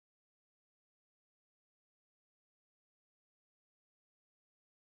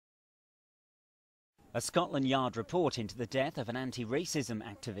A Scotland Yard report into the death of an anti-racism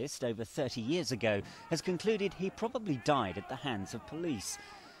activist over 30 years ago has concluded he probably died at the hands of police.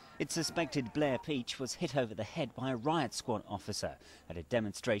 It's suspected Blair was hit over the head by a riot squad officer at a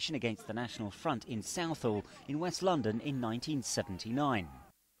demonstration against the National Front in Southall in West London in 1979.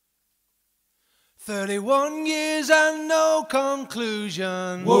 31 years and no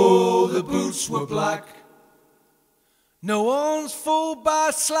conclusion. Whoa, the boots were black. No one's fooled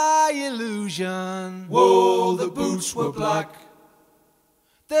by sly illusion. Whoa, the boots were black.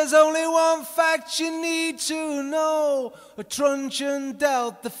 There's only one fact you need to know. A truncheon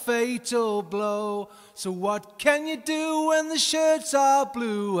dealt the fatal blow. So what can you do when the shirts are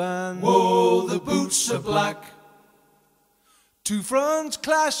blue and whoa, the boots are black? Two fronts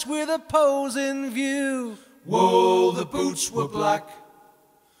clash with opposing view. Whoa, the boots were black.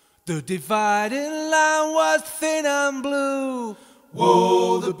 The dividing line was thin and blue.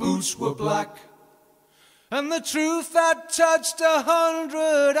 Whoa, the boots were black. And the truth that touched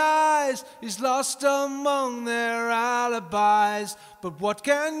 100 eyes is lost among their alibis. But what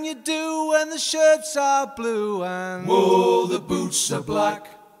can you do when the shirts are blue and whoa, the boots are black?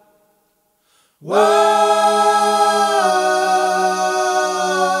 Whoa,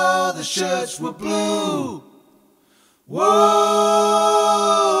 the shirts were blue. Whoa,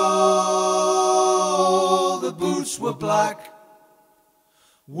 the boots were black.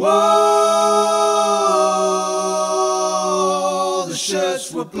 Whoa, the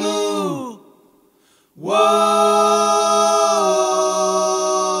shirts were blue. Whoa,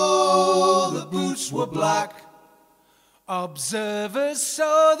 the boots were black. Observers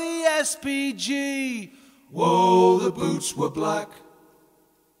saw the SPG. Whoa, the boots were black.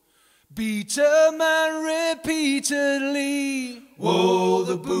 Beat a man repeatedly. Whoa,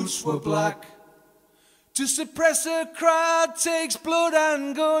 the boots were black. To suppress a crowd takes blood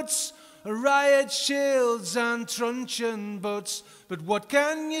and guts, riot shields and truncheon butts. But what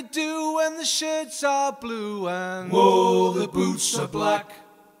can you do when the shirts are blue and whoa, the boots are black?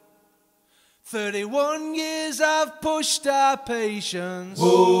 31 years I've pushed our patience.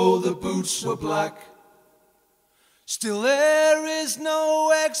 Whoa, the boots were black. Still there is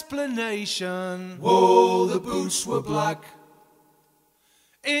no explanation. Whoa, the boots were black.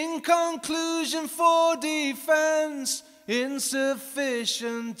 In conclusion, for defense,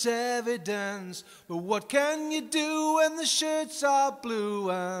 insufficient evidence. But what can you do when the shirts are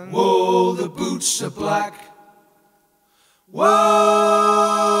blue and whoa, the boots are black? Whoa,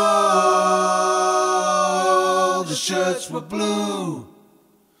 the shirts were blue.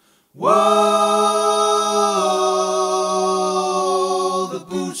 Whoa, the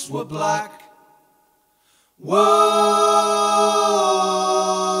boots were black. Whoa,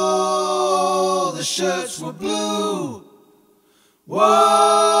 the shirts were blue. Whoa,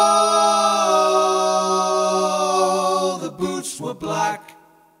 the boots were black.